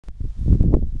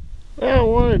Well, I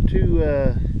wanted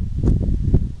to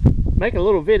make a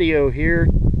little video here.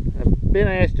 I've been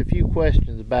asked a few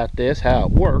questions about this, how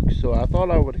it works, so I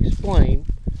thought I would explain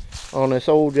on this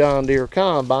old John Deere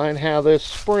combine how this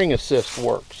spring assist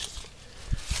works.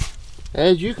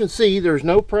 As you can see, there's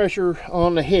no pressure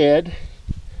on the head,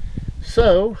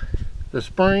 so the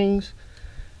springs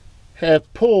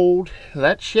have pulled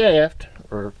that shaft,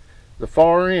 or the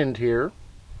far end here,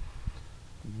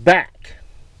 back,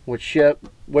 which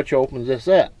opens this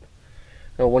up.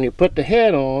 Now when you put the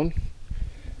head on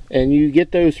and you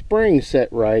get those springs set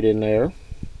right in there,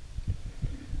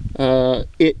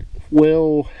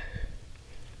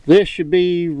 this should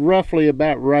be roughly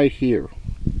about right here.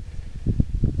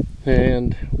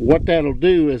 And what that'll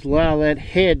do is allow that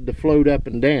head to float up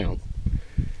and down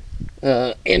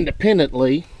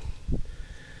independently.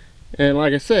 And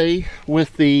like I say,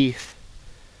 with the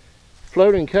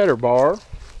floating cutter bar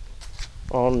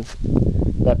on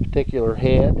that particular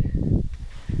head,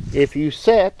 if you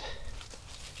set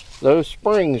those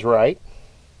springs right,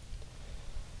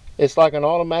 it's like an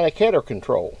automatic header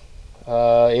control.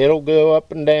 It'll go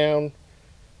up and down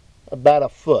about a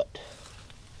foot,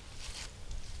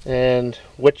 and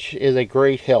which is a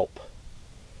great help.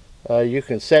 You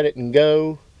can set it and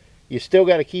go. You still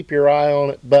got to keep your eye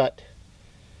on it, but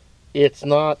it's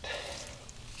not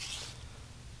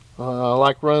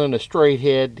like running a straight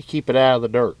head to keep it out of the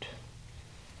dirt.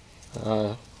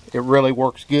 It really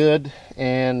works good,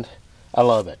 and I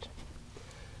love it.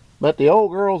 But the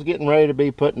old girl's getting ready to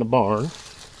be put in the barn,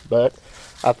 but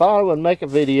I thought I would make a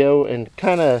video and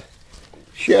kind of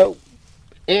show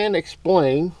and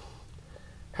explain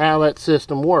how that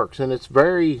system works. And it's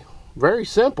very, very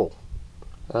simple.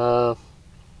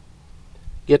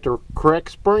 Get the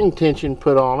correct spring tension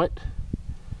put on it,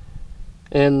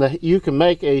 and you can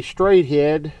make a straight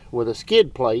head with a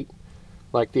skid plate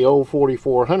like the old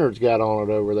 4400's got on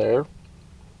it over there.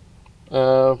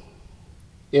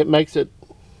 It makes it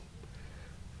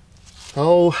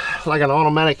like an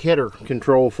automatic header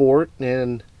control for it,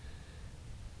 and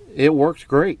it works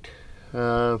great.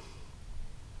 If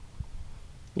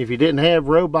you didn't have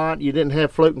robot, you didn't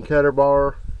have floating cutter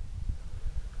bar,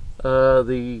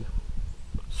 the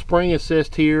spring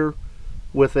assist here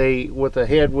with a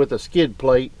head with a skid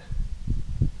plate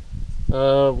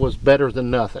was better than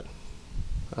nothing.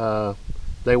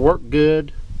 They work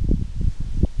good,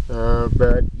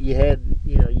 but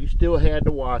you still had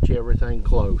to watch everything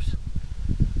close.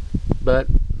 But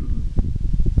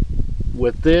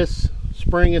with this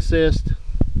spring assist,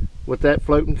 with that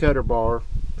floating cutter bar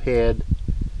head,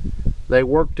 they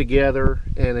work together,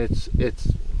 and it's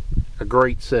a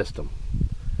great system.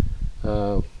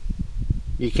 You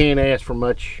can't ask for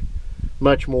much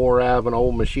more out of an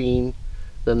old machine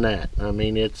than that. I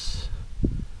mean, it's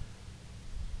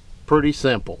pretty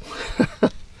simple.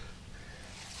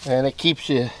 And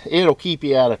it'll keep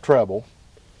you out of trouble.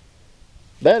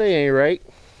 But at any rate,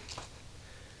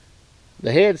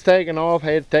 the head's taken off.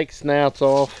 I had to take the snouts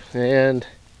off, and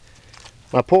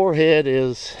my poor head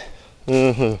is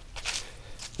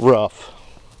rough.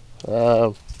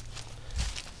 As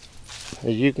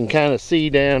you can kind of see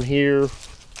down here,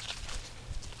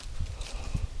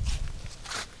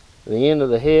 the end of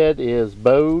the head is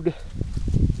bowed.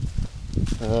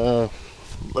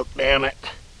 Look down it.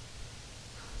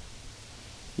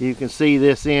 You can see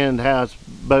this end how it's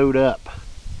bowed up,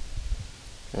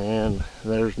 and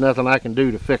there's nothing I can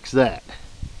do to fix that.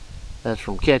 That's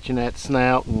from catching that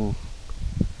snout and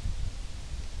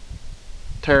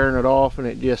tearing it off, and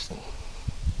it just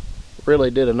really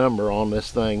did a number on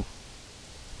this thing.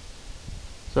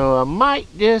 So I might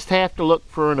just have to look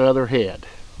for another head,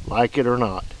 like it or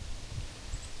not.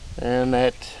 And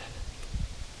that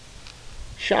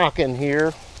shocking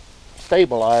here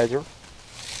stabilizer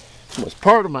was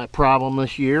part of my problem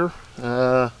this year.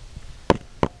 That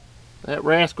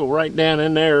rascal right down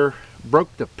in there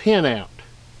broke the pin out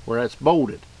where that's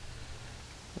bolted,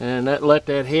 and that let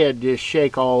that head just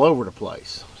shake all over the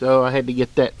place. So I had to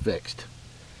get that fixed.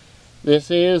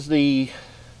 This is a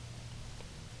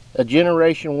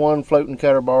Generation 1 floating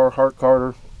cutter bar Hart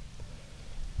Carter.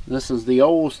 This is the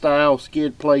old style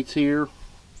skid plates here,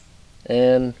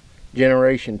 and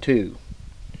Generation 2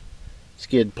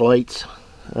 skid plates.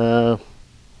 Oh,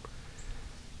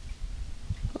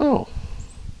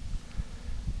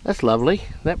 that's lovely.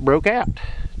 That broke out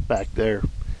back there.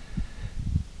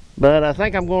 But I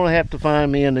think I'm going to have to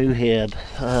find me a new head.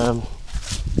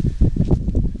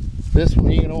 This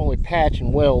one you can only patch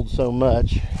and weld so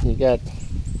much. You got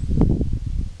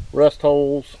rust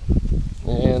holes,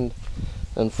 and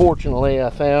unfortunately I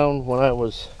found when I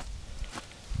was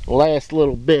last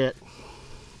little bit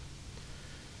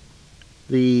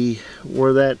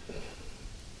where that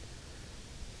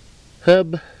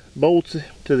hub bolts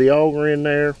to the auger in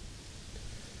there,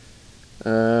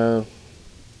 that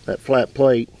flat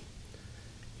plate,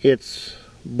 it's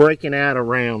breaking out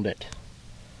around it.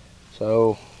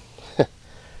 So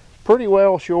pretty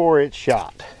well sure it's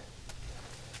shot.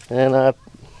 And I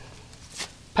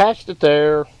patched it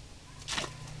there.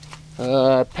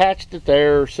 I patched it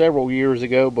there several years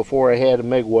ago before I had a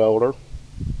MIG welder.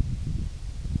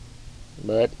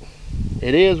 But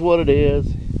it is what it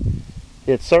is.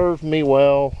 It served me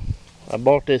well. I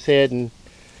bought this head in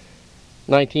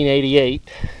 1988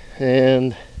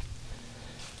 and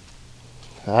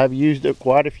I've used it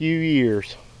quite a few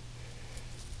years.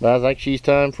 But I think she's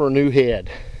time for a new head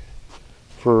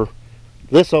for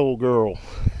this old girl.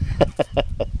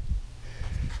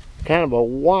 Kind of a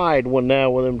wide one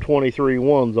now with them 23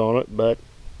 ones on it, but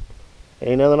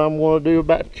ain't nothing I'm going to do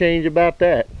about change about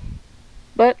that.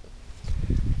 But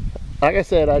like I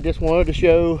said, I just wanted to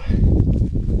show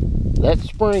that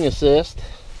spring assist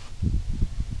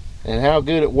and how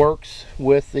good it works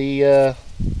with the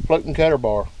floating cutter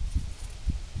bar.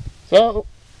 So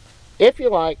if you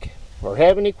like or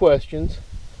have any questions,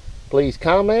 please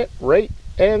comment, rate,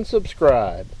 and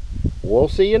subscribe. We'll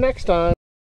see you next time.